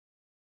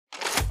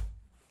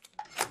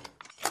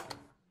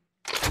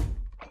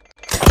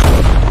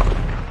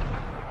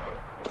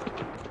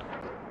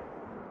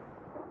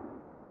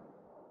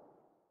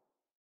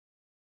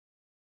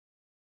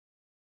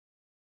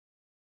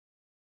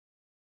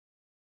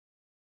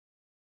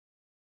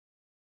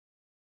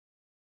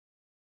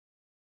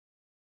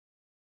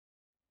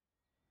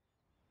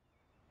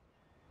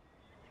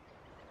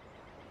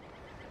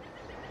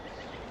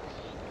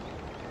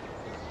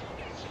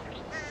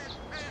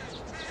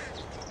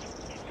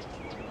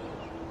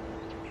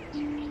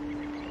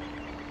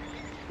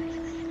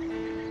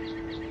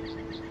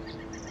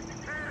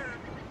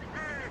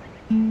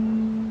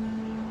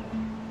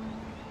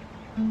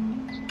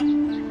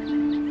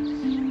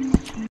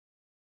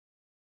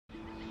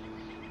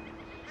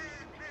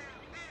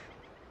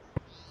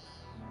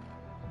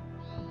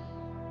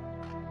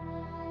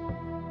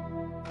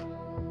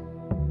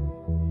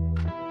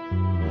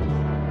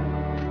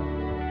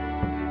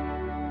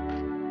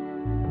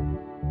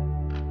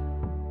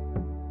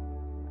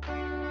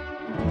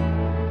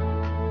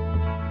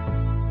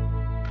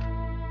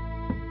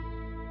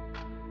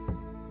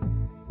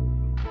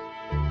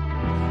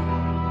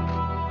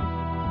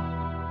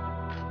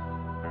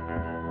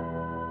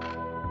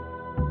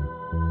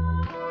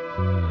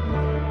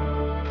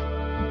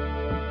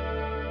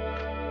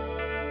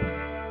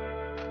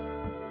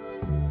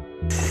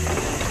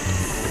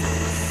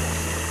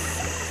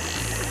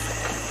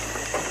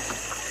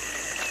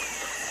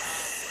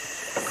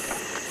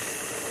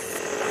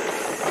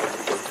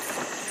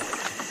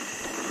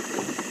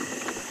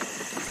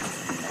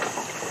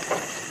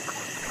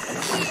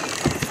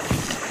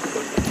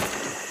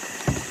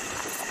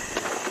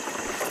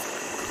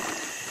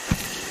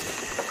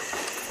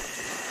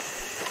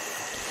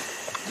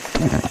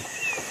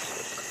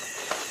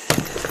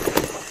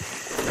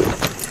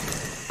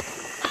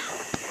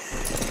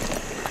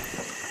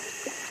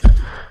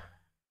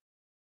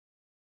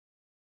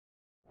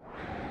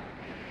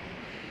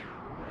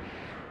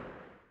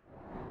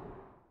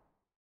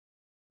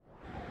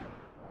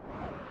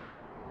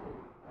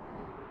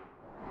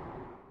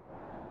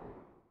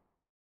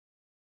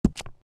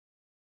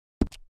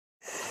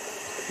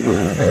I'm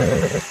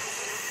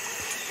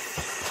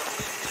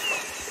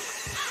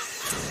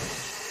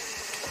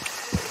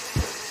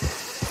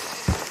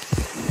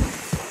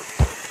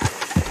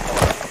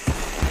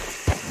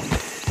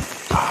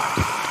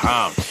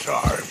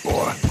sorry,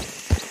 boy.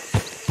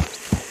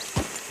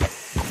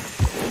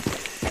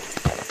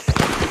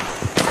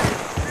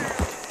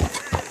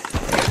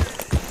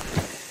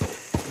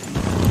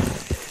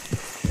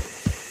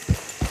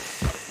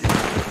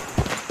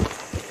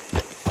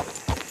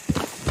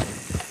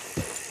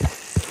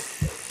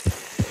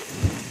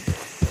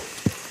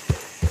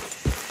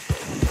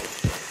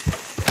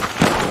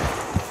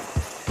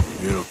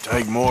 It'll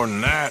take more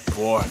than that,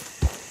 boy.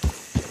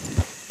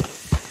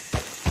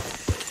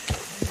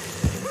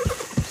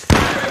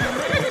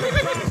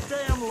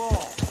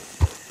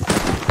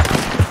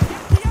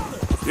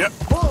 Yep.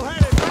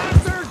 Bull-headed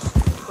bastards!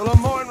 The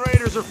Lemoyne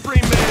Raiders are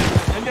free men,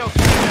 and they'll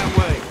stay that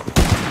way.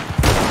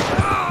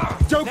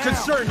 Don't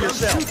concern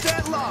yourself. Shoot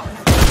that lock.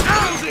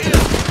 How's it?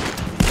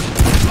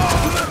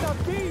 The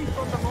bees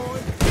from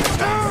Lemoyne.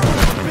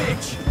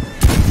 Bitch!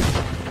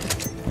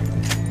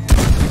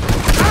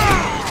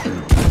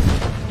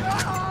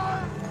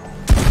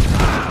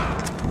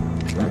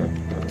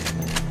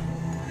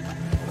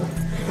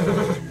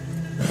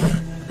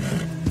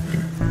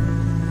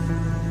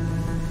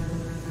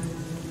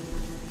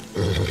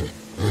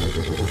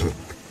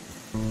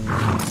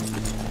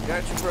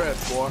 Catch your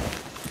breath, boy.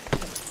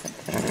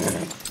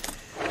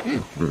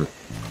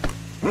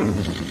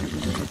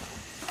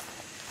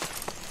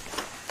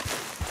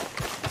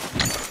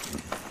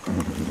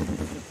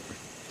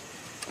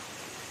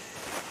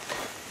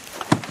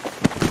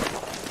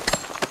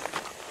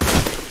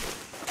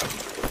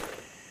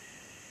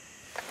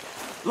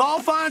 Law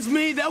finds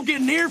me, they'll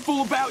get an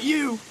earful about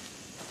you.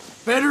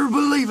 Better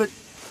believe it.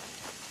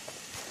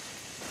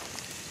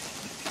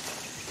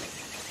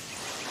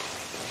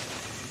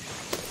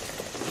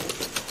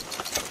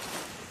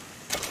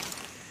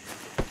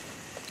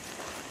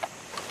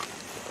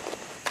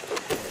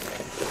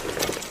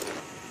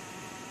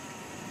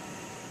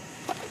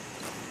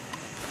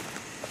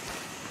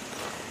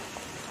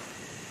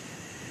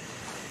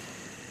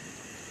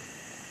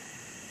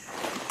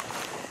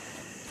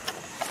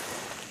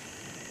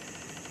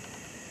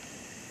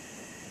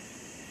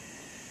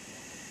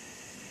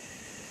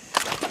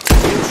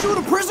 Shoot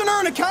a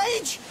prisoner in a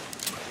cage?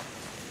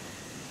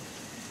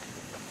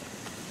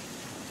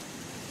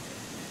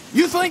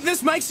 You think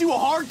this makes you a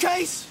hard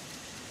case?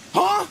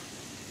 Huh?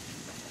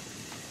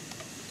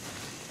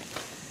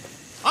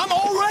 I'm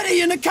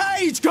already in a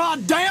cage,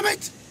 god damn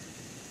it!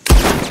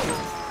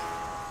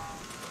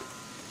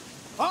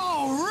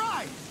 All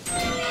right!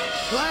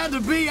 Glad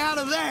to be out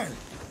of there.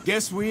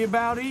 Guess we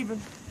about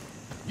even.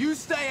 You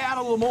stay out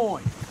of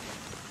Lemoyne.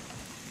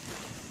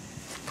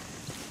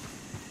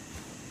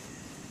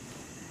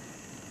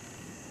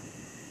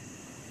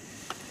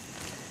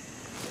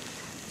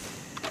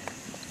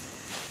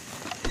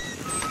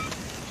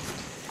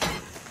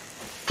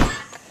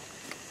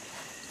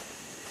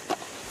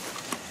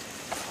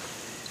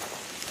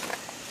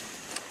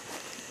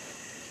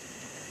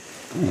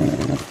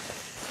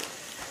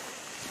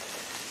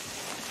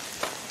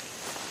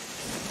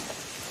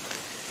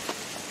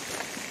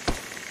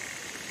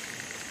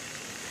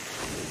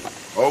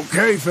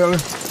 Okay, fella.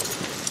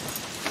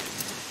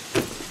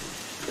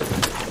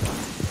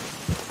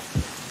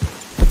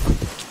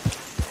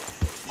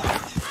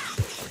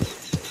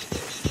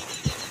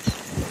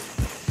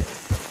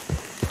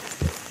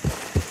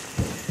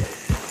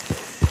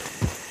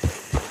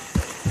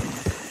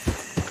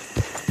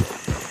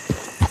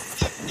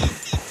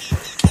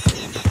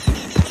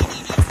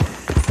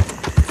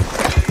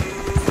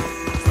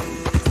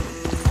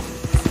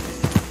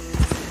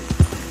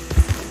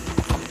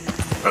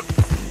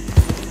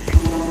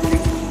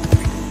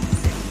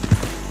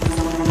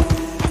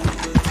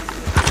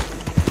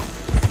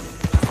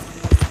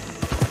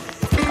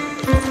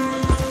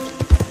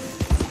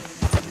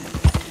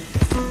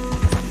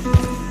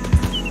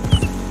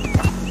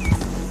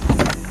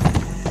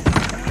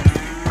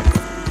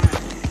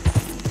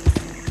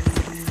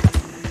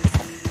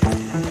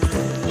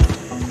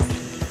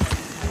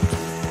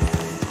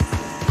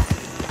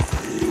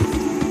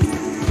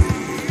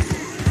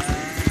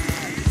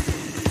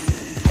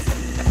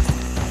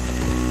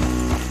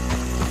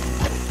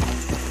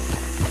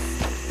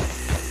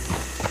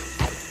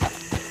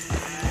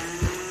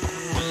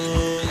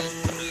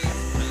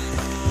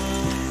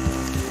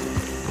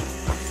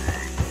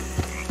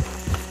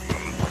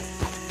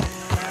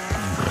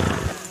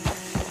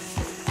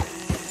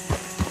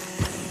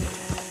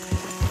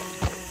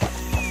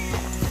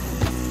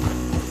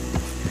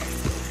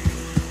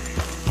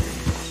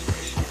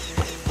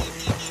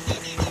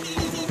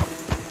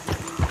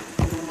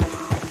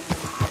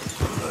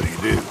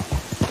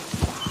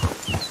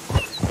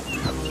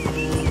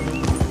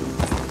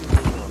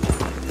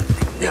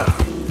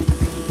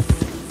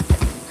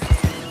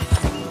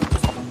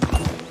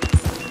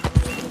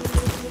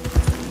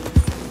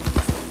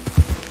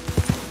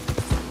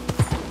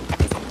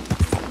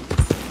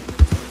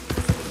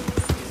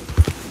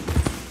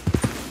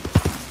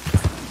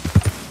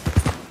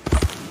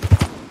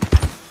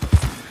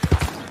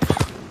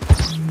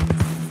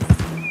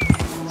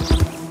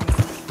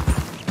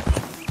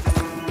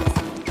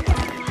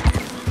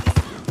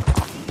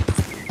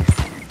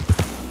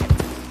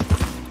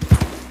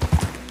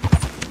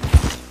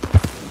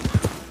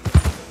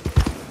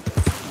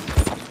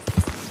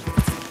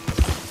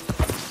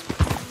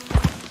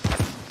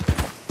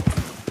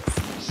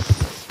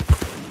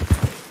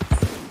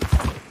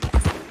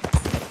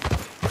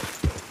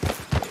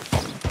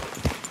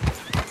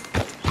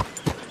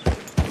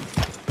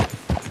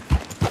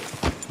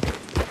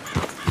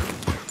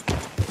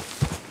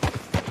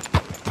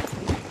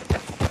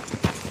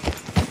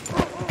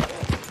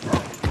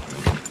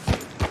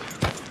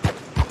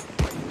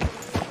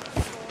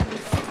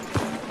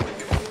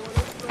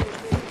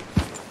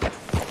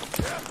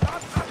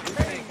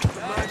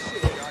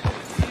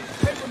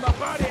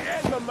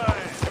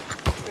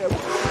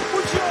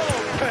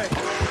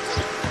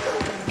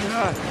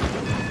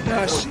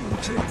 I seen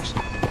things.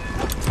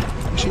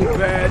 Seen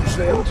bad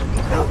things.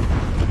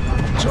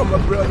 Saw my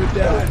brother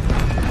die.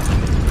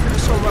 I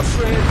saw my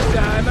friends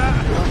die.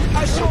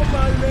 I saw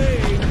my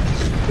leg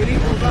get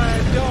eaten by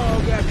a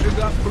dog after it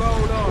got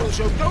blown off.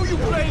 So don't you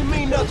blame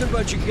me nothing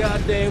but your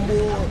goddamn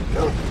war.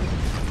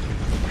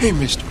 Hey,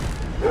 mister.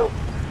 Will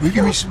you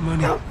give me some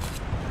money?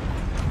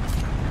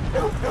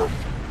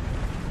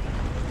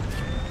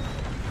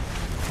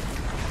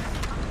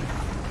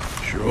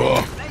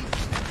 Sure.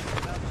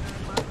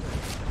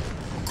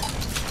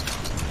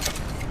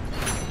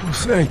 Well,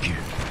 thank you.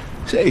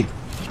 Say,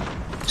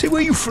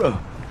 where you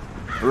from?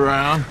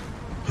 Around.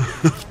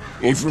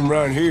 Ain't from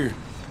around here.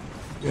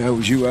 If I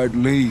was you, I'd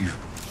leave.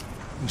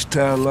 This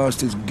town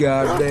lost its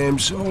goddamn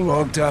soul a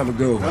long time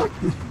ago.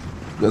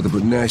 Nothing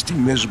but nasty,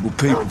 miserable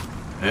people.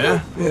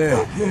 Yeah?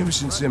 Yeah, ever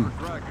since them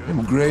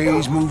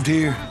Grays moved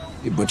here.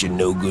 A bunch of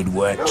no-good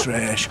white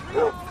trash.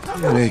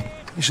 Yeah,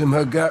 they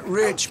somehow got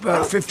rich.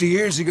 About 50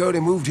 years ago, they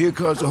moved here,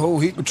 caused a whole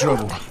heap of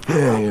trouble.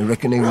 Yeah, I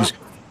reckon they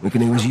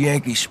was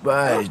Yankee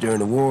spies during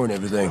the war and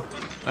everything.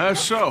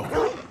 That's so.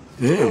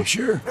 Yeah,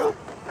 sure.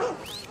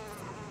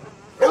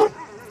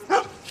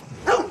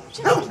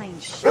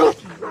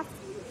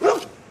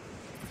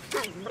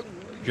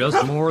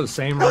 Just more of the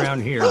same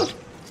around here.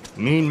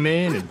 Mean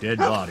men and dead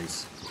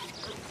bodies.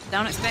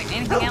 Don't expect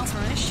anything else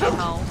from this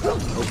shithole.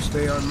 Hope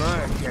stay on my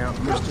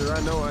account, mister.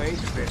 I know I ain't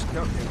the best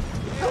company.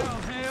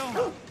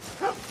 Hell.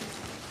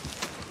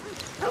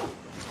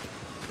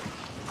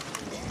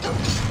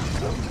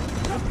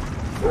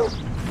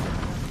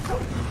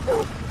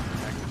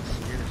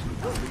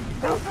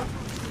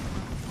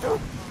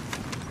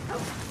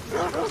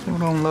 Still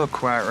don't look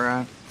quite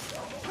right.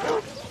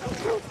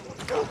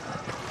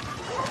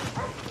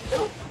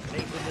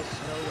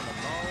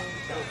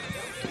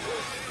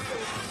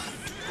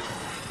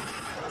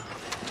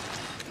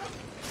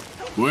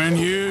 When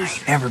Hughes,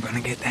 Never gonna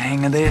get the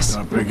hang of this.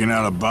 start picking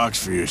out a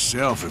box for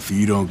yourself if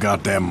you don't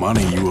got that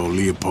money you owe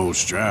Leopold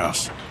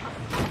Strauss.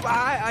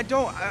 I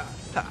don't.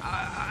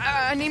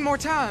 I need more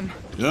time.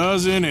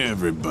 Doesn't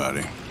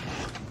everybody?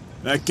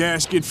 That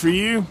casket for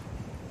you?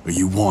 Or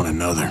you want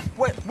another?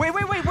 Wait.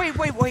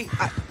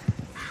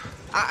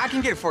 I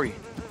can get it for you.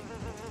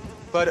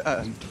 But,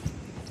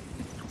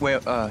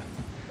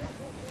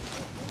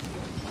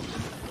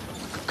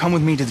 come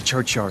with me to the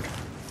churchyard.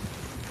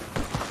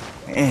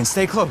 And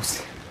stay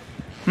close.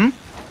 All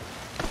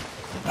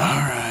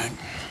right.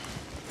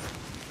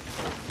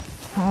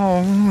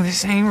 Oh,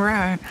 this ain't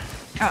right.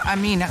 I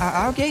mean,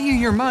 I'll get you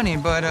your money,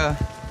 but,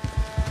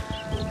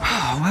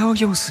 well,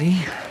 you'll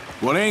see.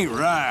 What ain't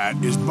right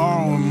is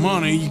borrowing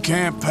money you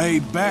can't pay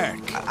back.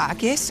 I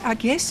guess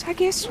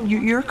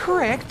you're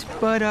correct,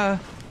 but,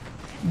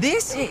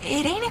 this, it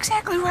ain't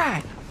exactly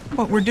right,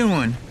 what we're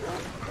doing.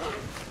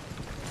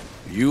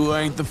 You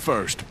ain't the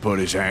first to put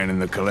his hand in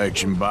the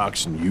collection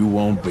box, and you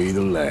won't be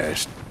the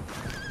last.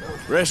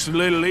 Rest a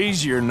little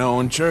easier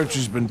knowing church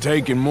has been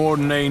taking more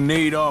than they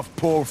need off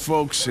poor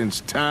folks since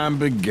time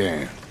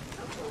began.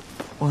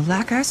 Well,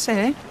 like I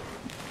said,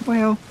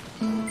 well,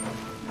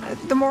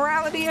 the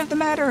morality of the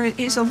matter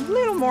is a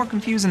little more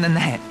confusing than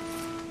that.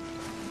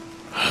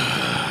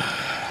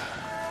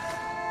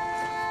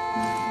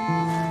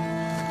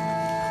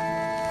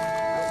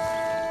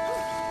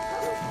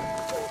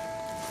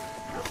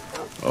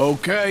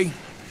 Okay.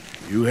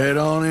 You head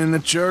on in the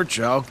church,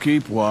 I'll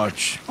keep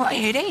watch. Well,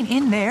 it ain't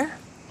in there.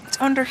 It's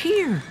under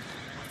here.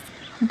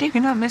 I'm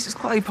digging up Mrs.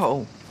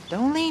 Claypole.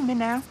 Don't leave me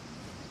now.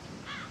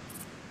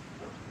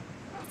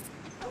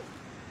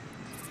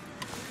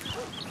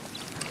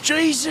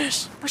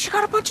 Jesus! But she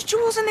got a bunch of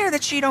jewels in there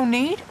that she don't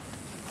need.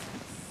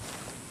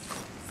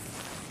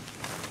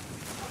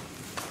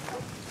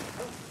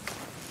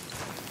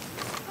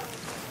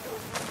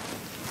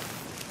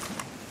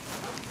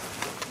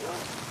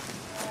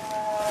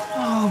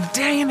 Oh,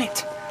 damn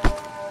it.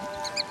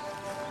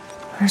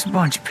 There's a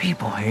bunch of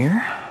people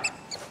here.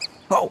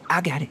 Oh,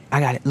 I got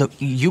it. Look,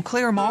 you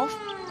clear them off,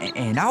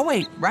 and I'll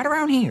wait right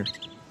around here.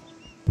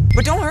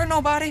 But don't hurt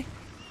nobody.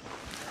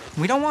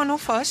 We don't want no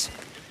fuss.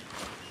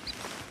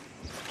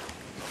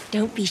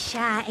 Don't be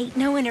shy, ain't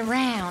no one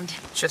around.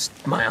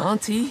 Just my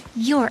auntie.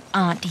 Your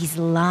auntie's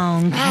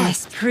long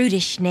past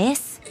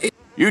prudishness.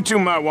 You two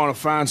might want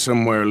to find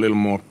somewhere a little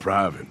more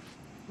private.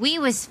 We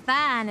was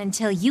fine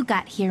until you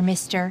got here,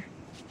 mister.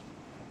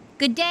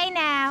 Good day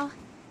now.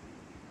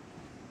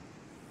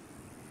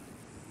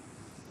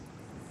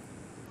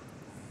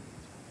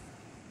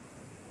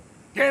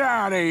 Get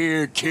out of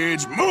here,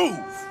 kids. Move!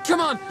 Come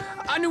on!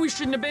 I knew we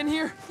shouldn't have been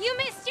here. You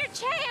missed your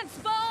chance,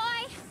 boy!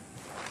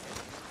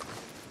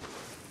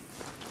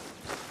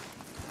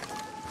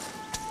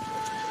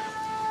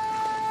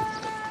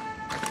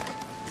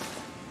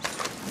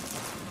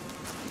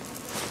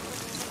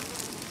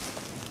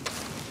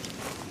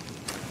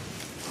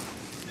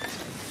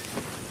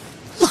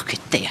 Look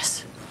at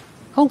this.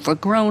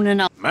 Overgrown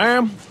and all.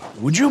 Ma'am,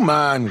 would you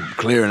mind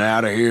clearing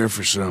out of here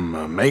for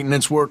some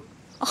maintenance work?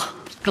 Oh,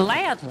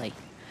 gladly.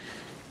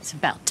 It's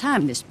about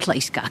time this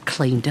place got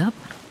cleaned up.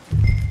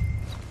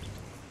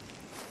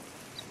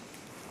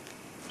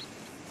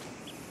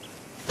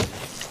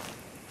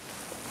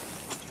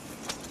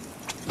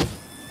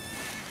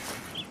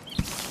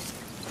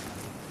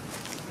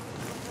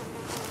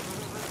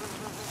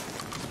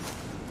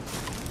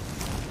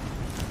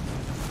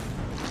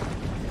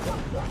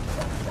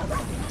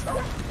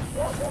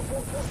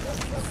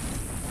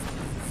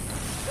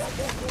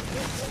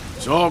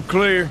 It's all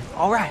clear.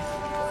 All right.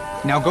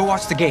 Now go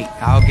watch the gate.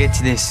 I'll get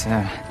to this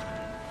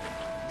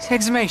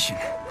exhumation.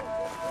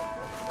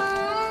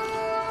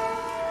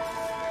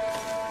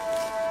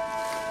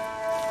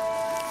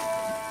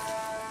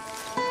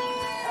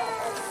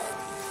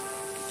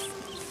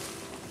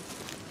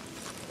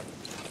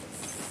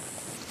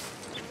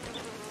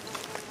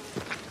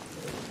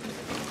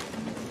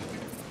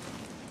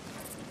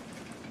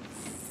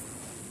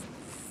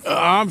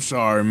 I'm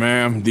sorry,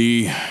 ma'am.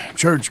 The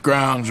church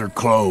grounds are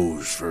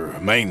closed for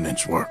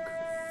maintenance work.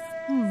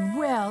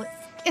 Well,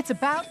 it's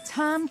about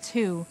time,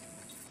 too.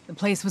 The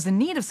place was in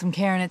need of some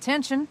care and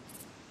attention.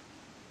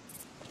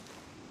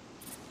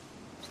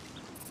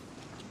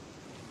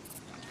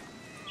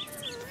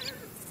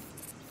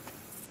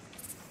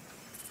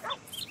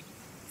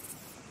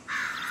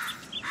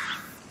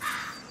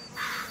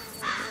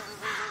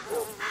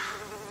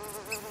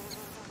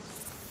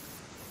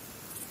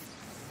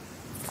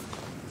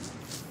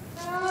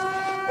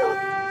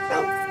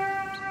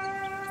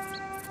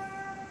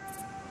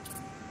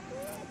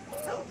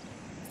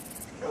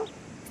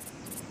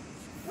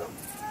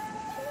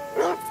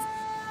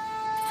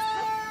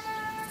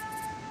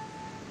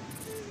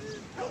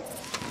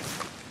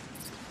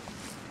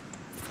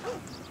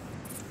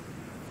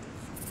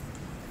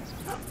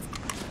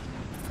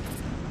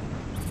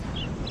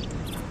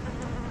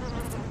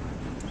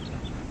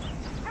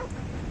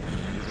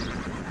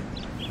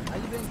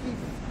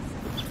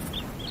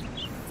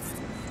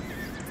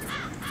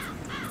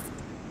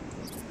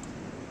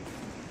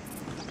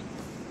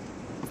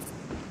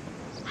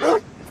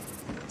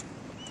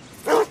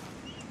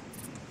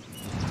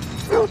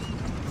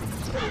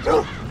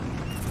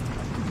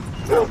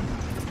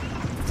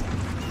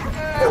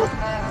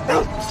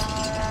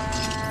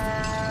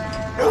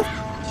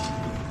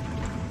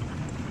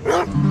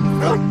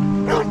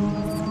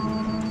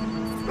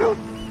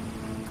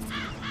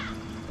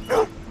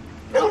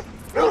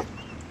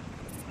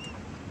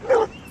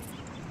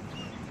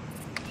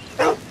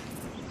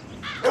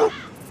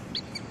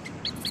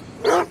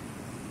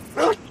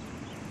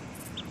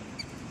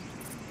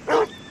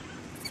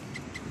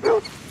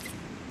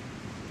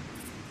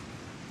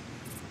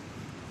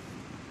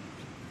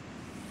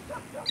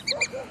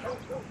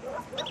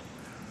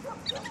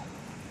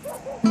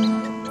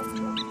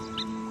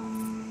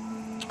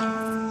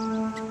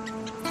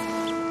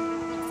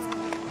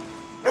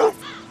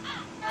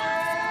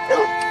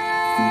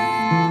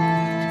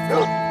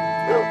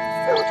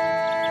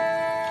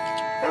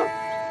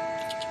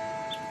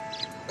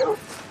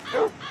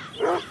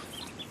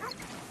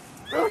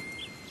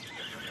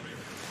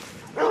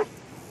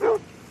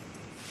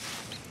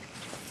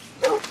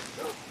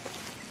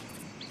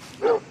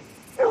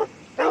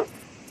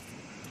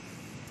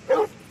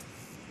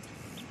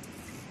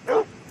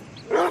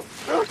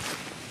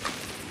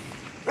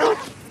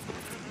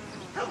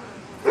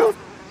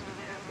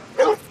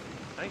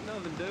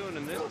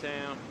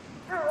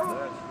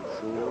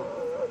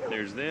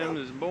 There's them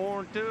that's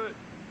born to it,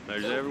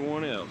 there's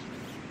everyone else.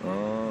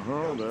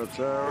 Uh-huh, that's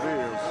how it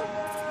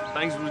is.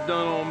 Things was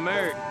done on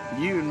merit,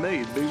 you and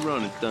me'd be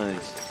running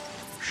things.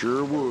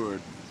 Sure would.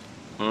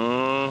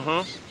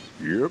 Uh-huh.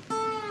 Yep.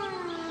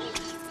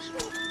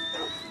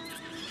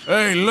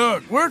 Hey,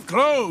 look, we're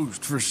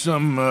closed for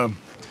some,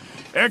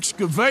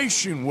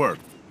 excavation work.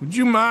 Would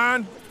you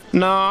mind?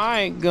 No,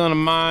 I ain't gonna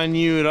mind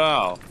you at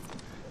all.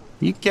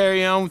 You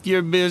carry on with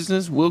your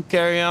business, we'll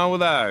carry on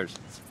with ours.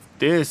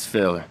 This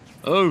fella.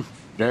 Oh,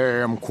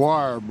 damn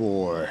choir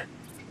boy.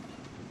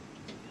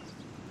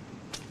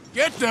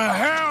 Get the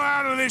hell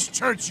out of this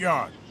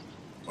churchyard.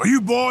 Are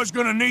you boys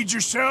gonna need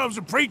yourselves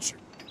a preacher?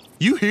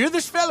 You hear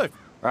this fella?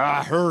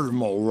 I heard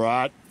him all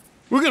right.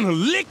 We're gonna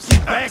lick you,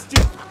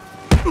 bastard!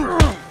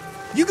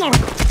 You gonna...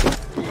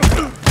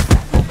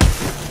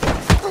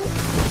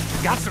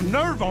 Got some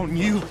nerve on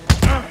you.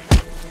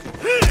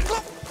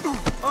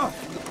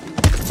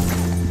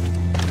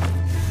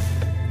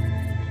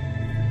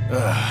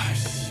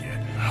 Shit.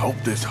 Hope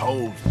this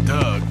hole's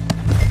dug.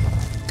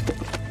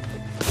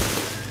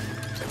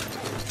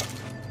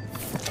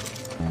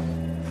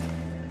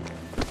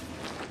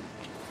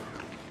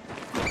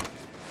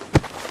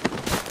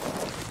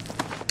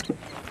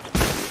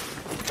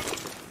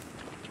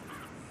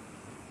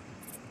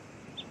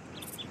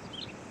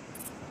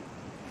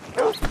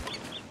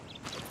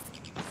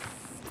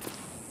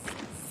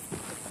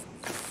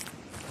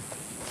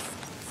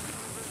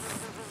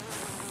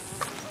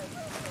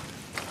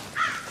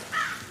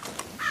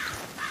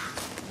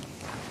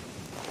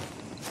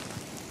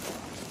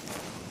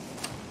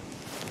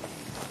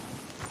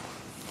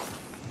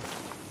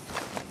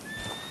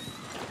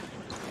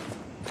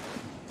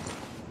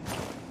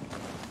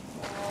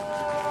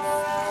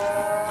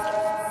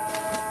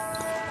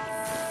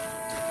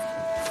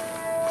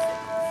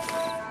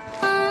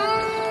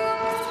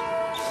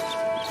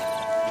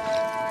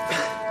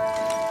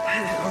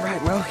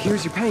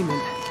 Here's your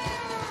payment.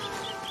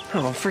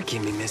 Oh,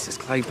 forgive me, Mrs.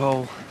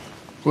 Claypole.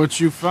 What'd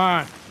you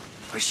find?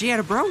 Well, she had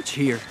a brooch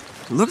here.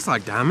 It looks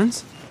like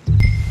diamonds.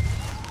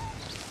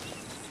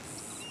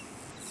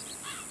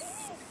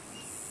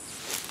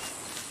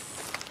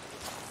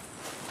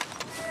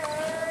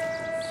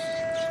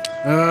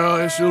 Well,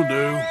 this'll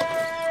do.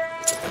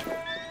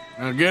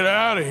 Now get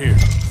out of here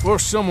before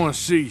someone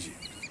sees you.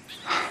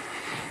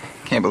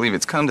 Can't believe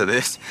it's come to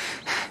this.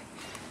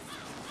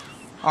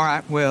 All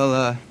right,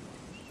 well,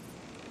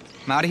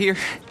 I'm out of here.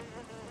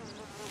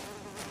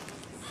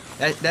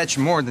 That's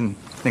more than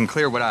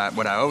clear what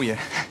I owe you.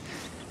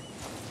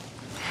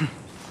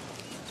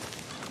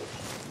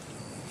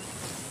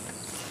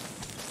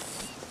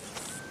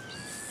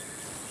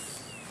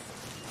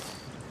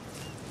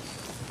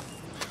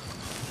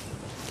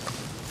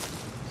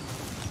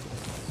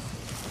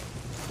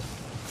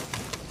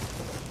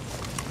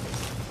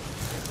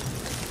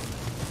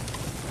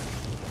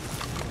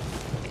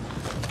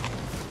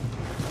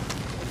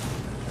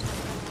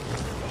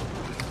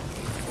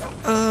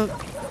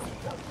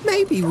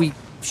 Maybe we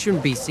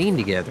shouldn't be seen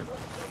together.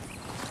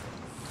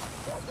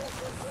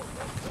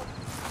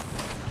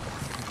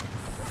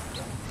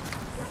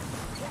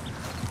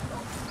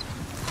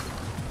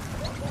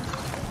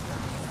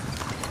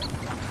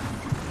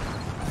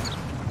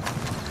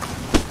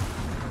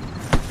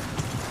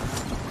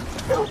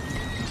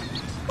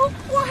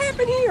 What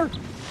happened here?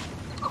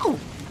 Oh,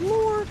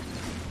 Lord.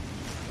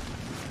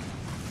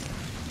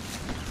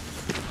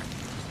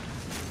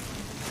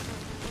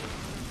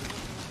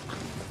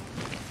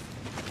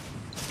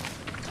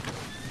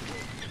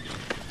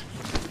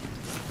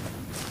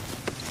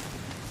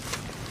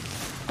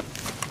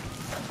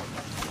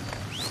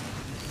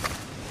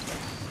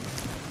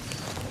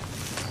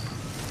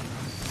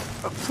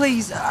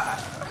 Please,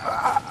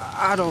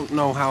 I don't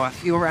know how I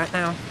feel right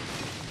now.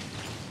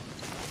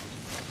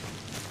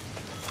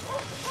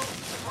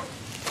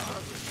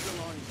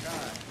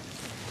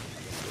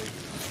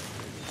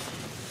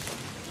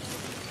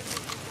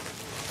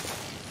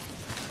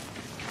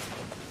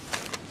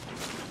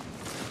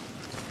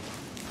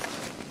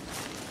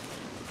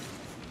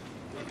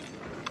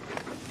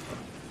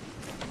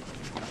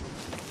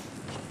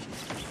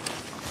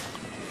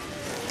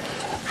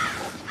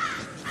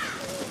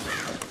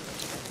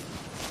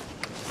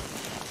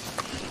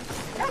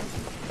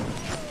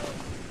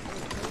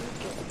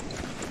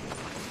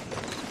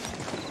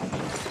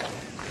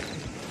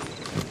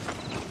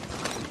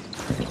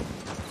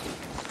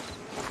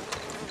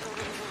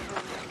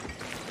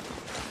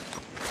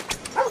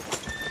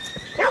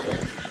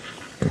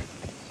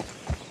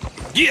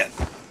 Get!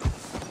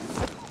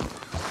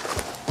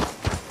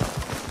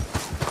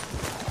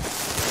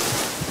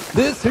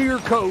 This here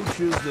coach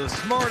is the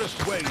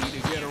smartest way to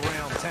get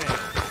around town.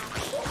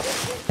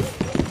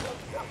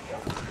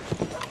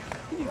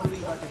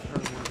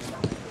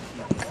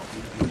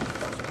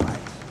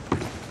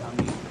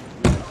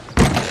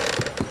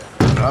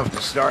 Enough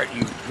to start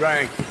you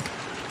drank.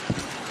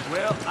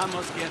 Well, I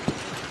must get...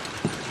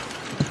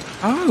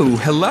 Oh,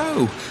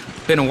 hello.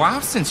 Been a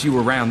while since you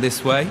were around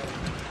this way.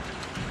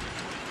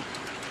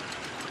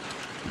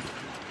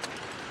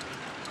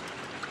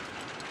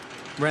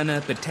 Run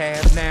up a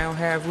tab now,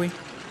 have we?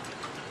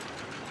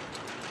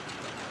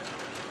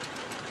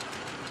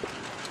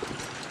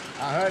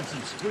 I heard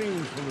some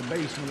screams from the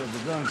basement of the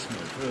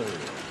gunsmith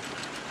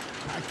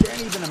earlier. I can't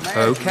even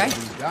imagine. Okay,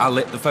 I'll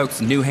let the folks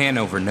in New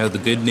Hanover know the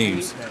good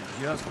news.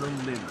 Just a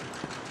limit.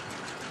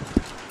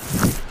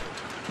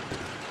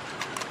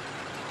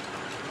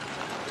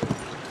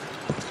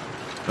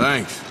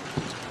 Thanks.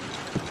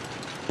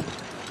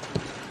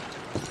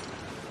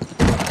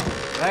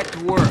 Back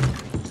to work.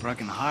 Or I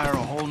can hire a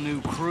whole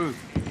new crew.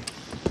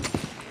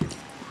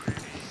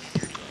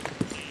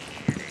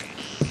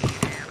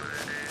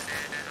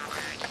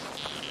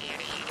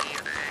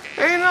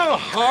 Ain't no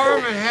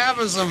harm in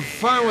having some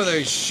fun with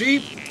a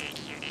sheep.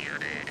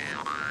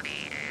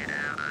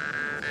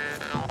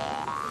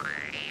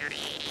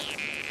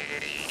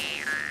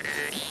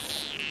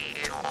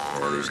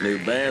 Well, these new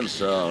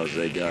bandsaws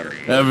they got.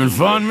 Having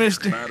fun,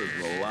 mister? Might as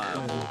well lie.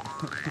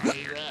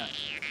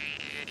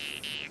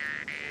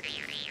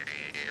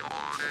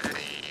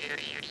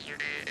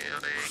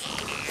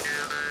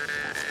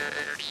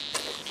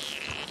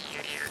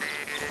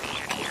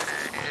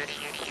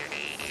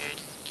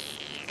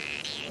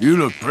 You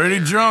look pretty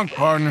drunk,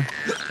 partner.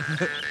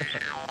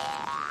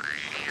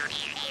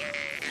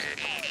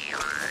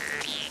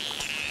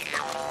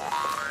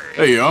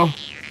 Hey, y'all.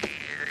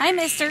 Hey,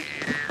 mister.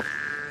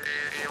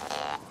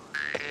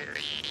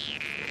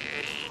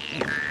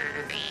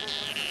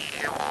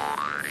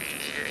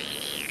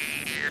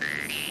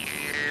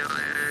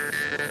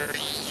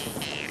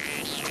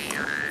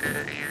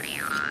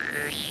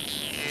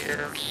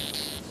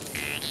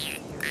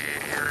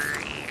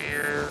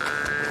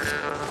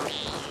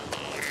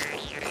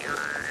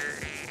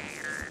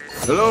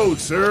 Hello,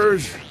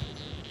 sirs.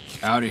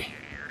 Howdy.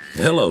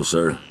 Hello,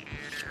 sir.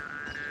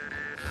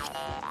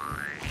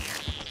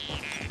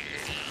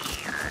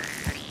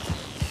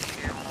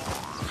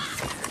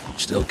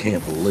 Still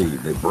can't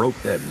believe they broke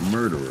that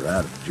murderer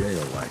out of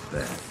jail like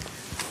that.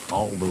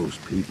 All those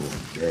people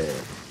are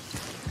dead.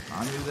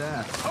 I knew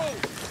that.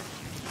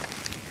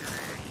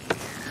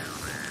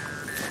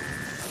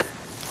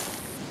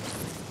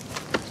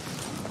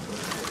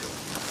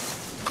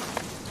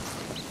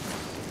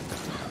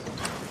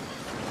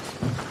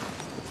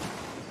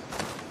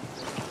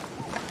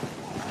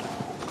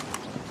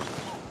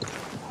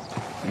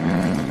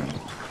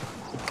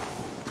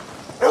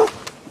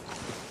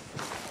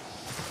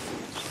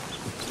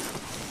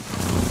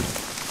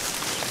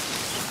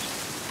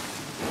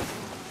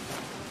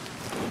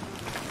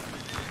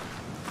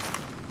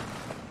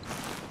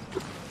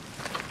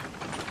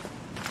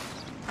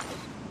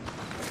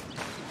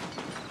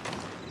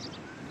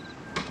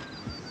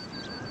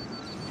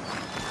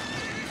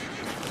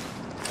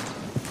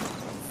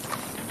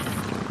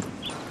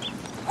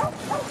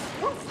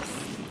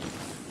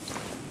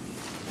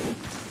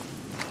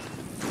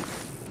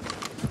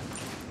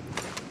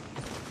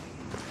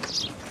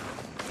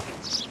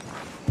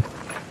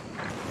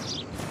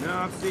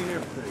 seen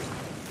everything.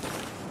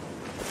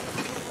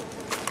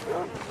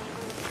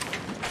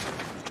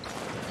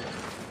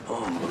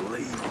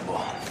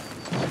 Unbelievable.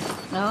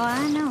 Oh,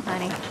 I know,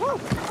 honey. Whew,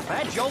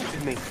 that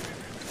jolted me.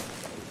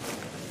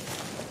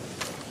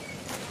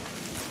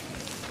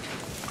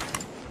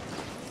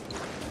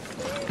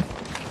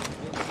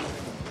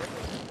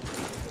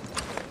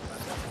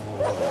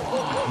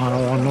 I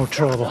don't want no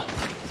trouble.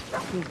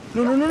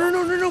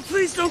 No,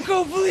 please don't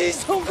go,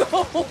 please don't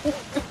go.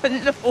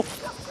 No.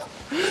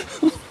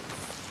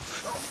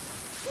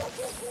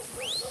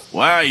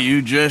 Why are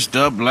you dressed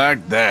up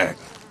like that?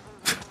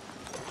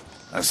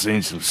 I've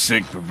seen some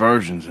sick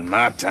perversions in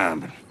my time,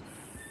 but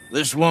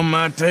this one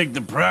might take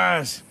the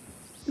prize.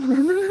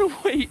 No,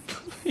 wait,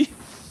 please.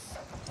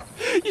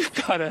 You've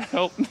gotta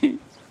help me.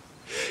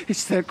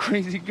 It's that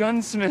crazy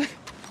gunsmith.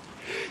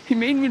 He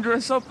made me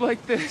dress up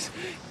like this.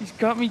 He's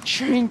got me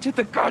chained to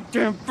the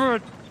goddamn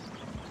bed.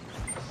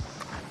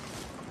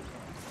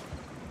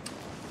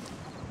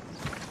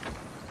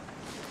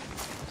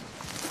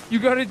 You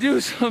gotta do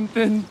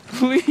something,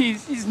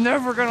 please. He's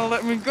never gonna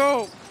let me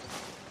go.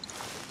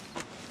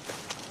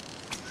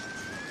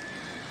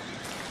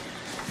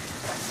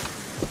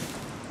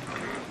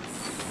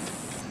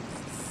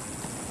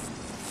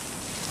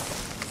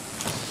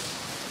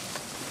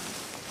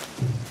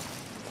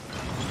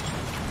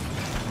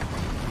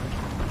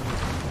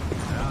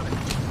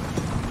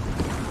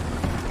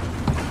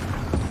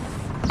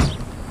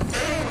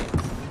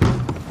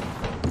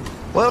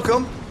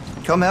 Welcome.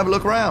 Come have a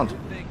look around.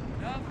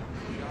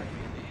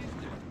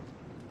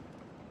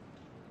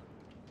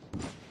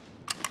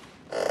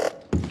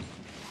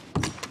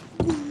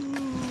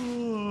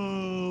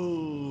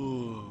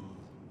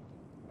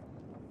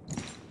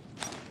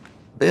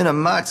 Been a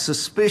mite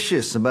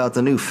suspicious about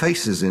the new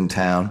faces in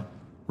town.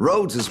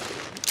 Rhodes is...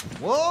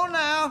 Whoa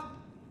now!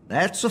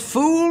 That's a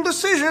fool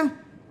decision.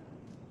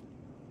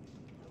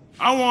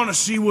 I want to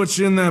see what's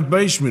in that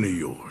basement of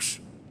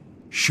yours.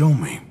 Show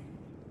me.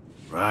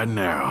 Right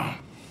now.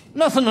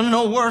 Nothing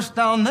no worse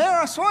down there,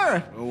 I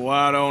swear. Well,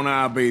 why don't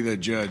I be the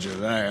judge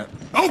of that?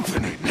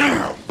 Open it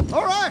now!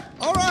 All right,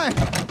 all right.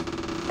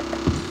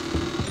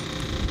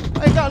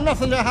 I ain't got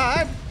nothing to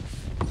hide.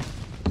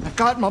 I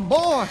got my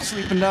boy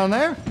sleeping down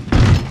there.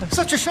 It's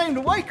such a shame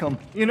to wake him.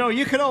 You know,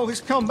 you can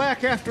always come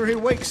back after he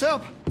wakes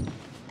up.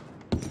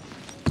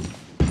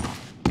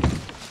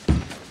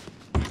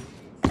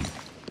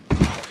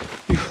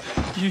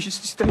 You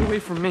just stay away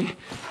from me.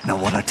 Know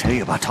what I tell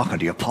you about talking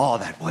to your pa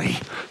that way?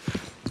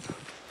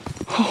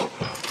 Oh,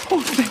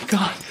 thank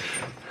God.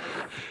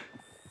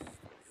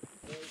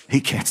 He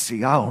can't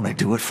see I only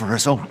do it for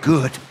his own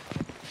good.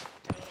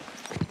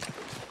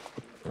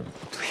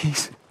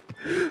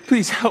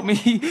 Please help me.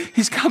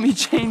 He's got me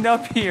chained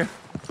up here.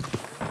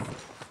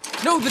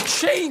 No, the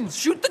chains!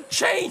 Shoot the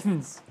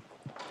chains!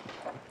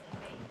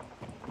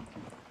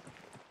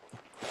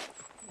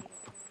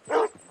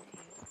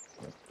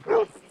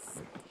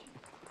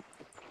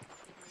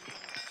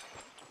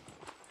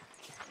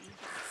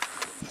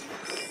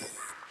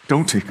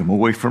 Don't take him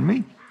away from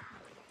me.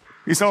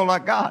 He's all I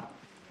got.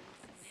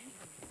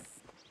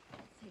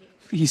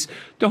 Please,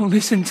 don't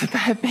listen to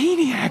that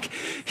maniac.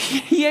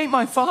 He ain't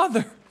my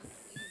father.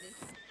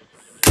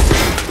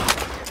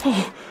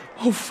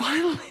 Oh,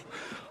 finally.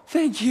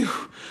 Thank you.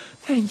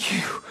 Thank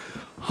you.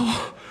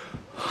 Oh,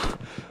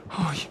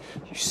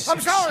 you sick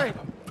I'm sorry.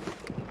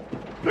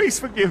 Please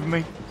forgive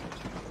me.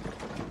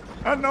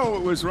 I know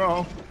it was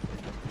wrong.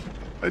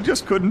 I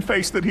just couldn't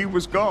face that he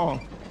was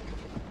gone.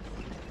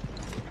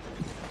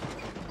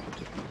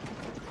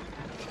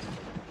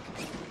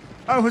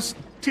 I was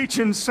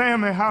teaching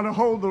Sammy how to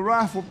hold the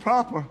rifle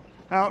proper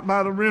out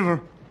by the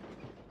river.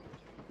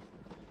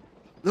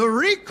 The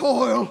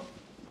recoil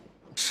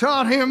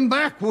shot him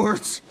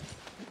backwards.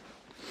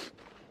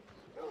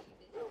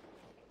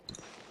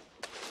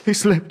 He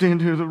slipped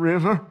into the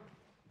river.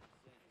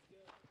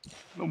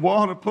 The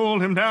water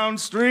pulled him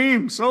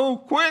downstream so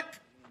quick.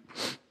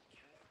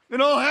 It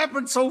all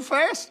happened so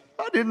fast,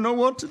 I didn't know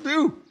what to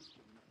do.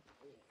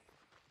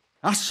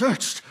 I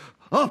searched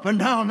up and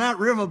down that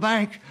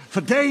riverbank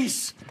for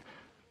days.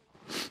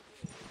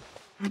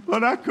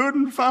 But I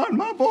couldn't find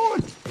my boy.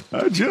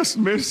 I just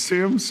miss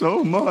him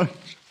so much.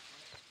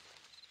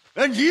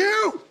 And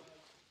you?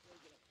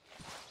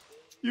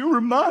 You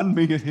remind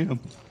me of him.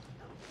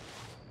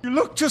 You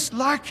look just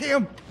like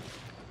him.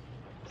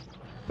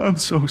 I'm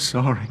so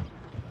sorry.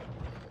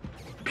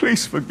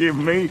 Please forgive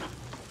me.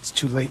 It's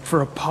too late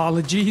for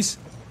apologies.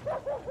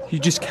 You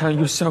just count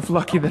yourself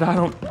lucky that I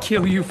don't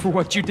kill you for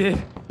what you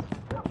did.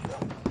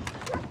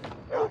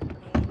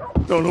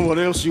 Don't know what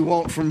else you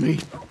want from me.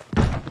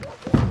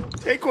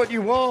 Take what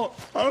you want.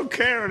 I don't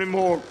care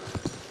anymore.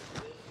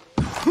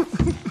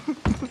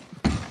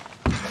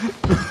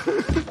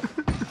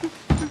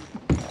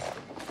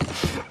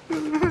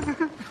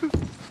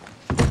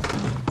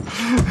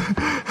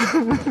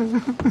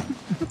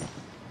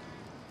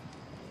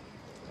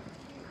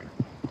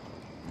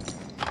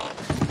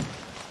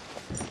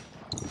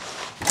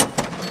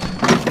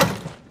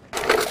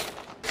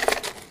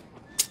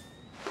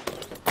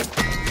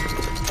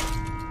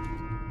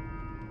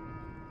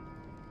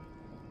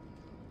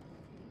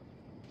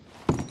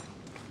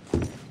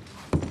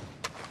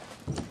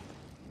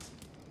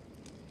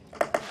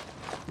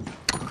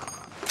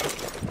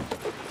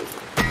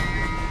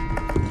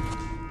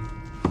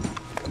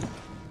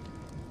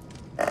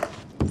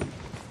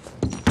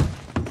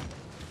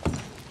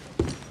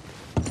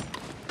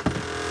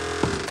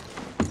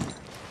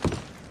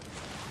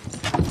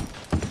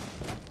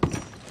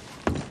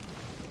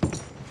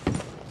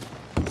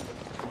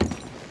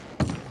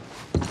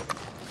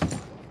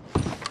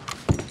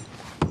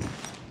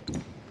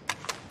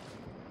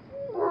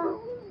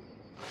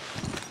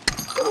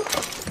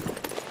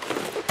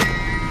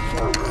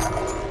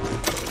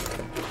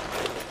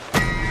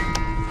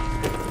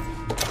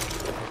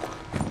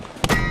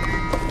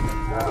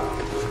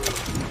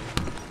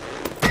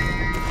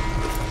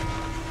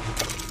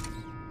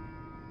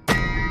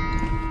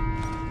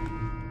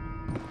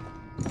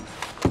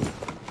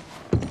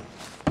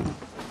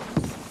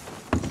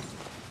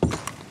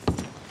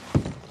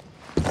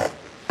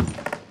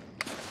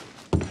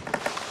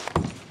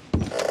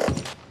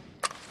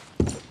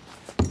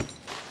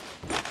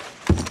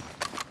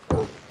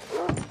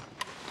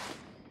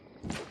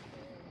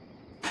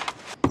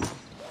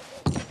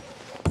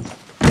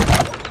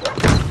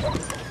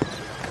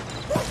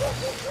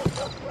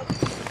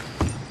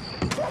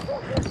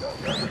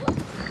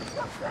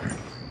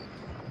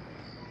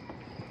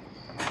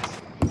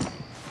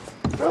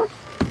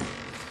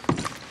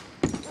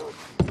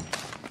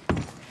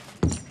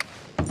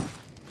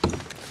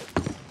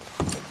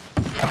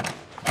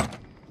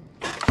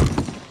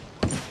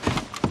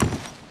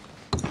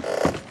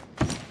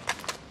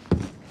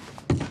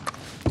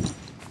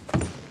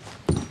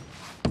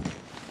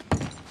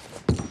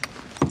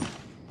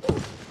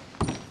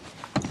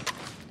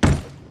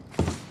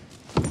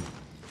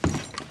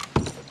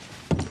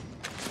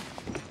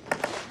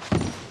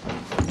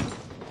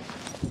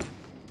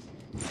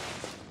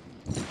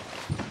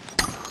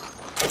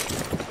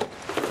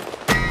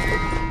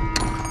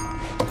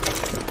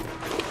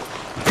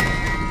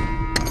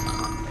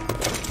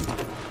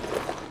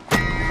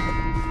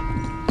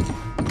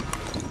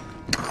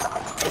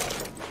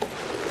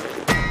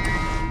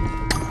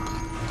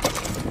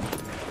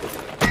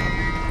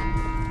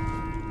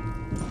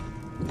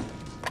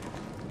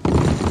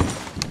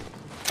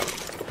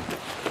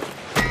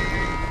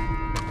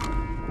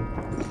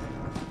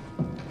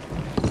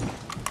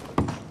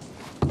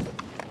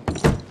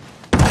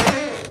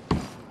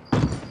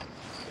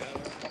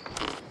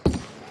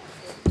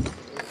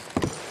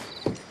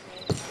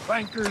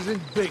 bankers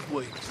and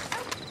bigwigs.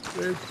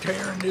 They're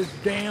tearing this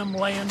damn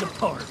land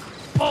apart.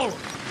 All of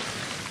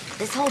it.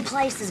 This whole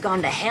place has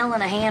gone to hell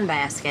in a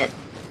handbasket.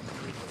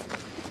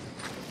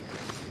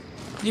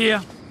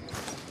 Yeah.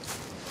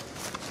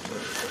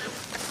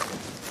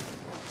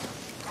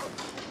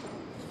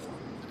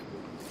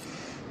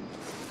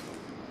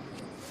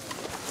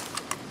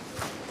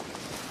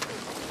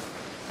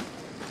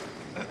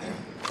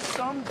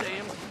 Some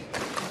damn...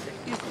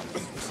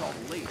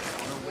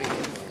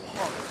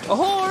 A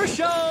horror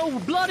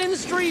show, blood in the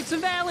streets of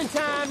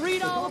Valentine.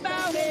 Read all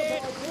about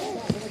it.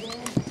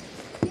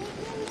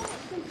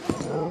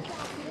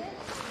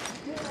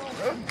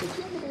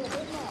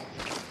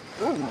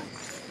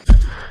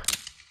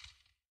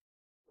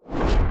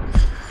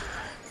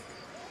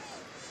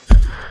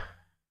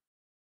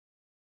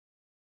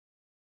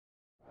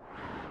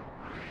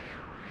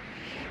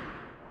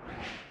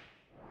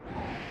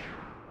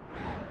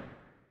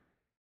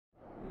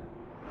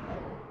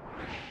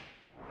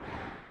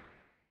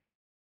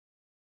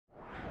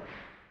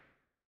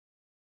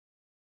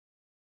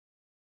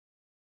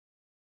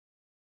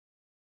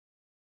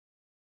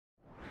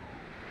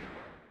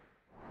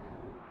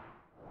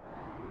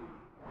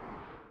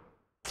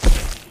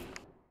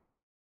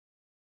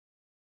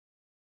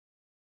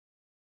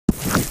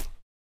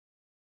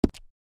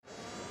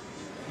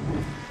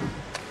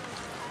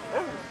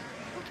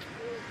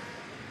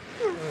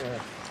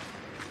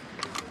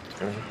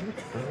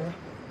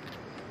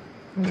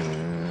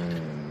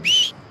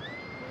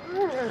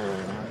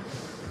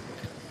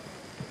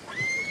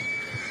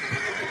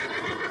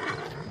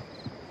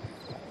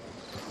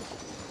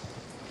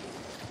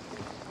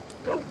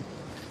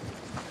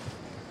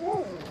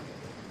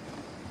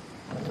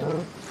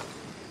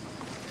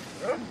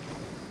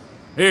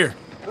 Here.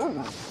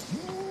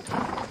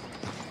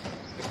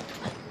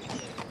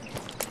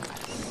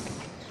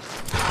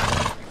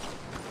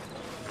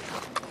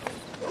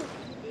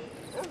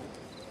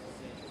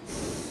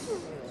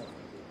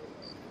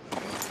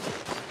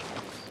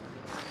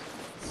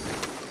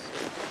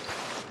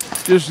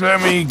 Just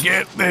let me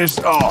get this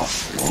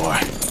off, boy.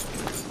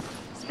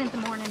 Spent the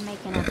morning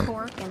making a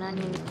pork and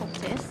onion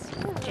poultice.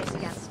 Jesse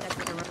got stuck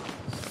with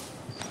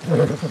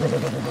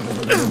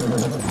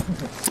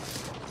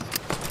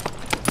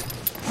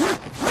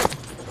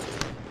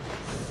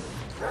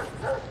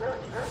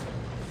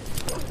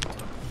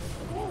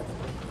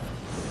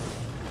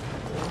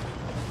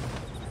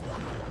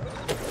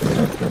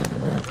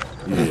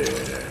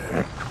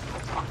Yeah.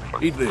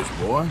 Eat this,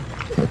 boy.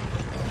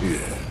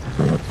 Yeah.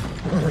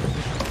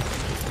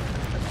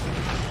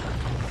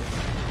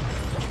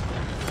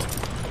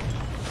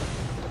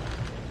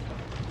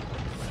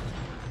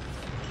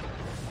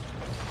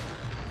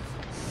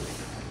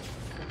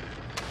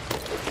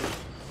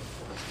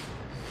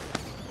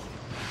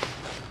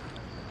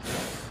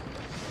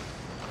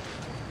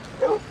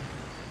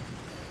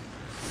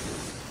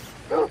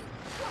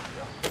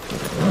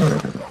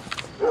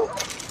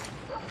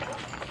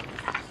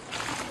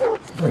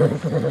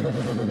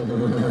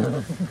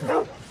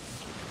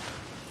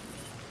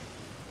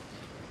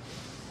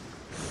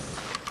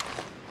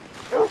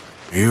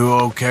 You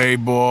okay,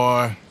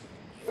 boy?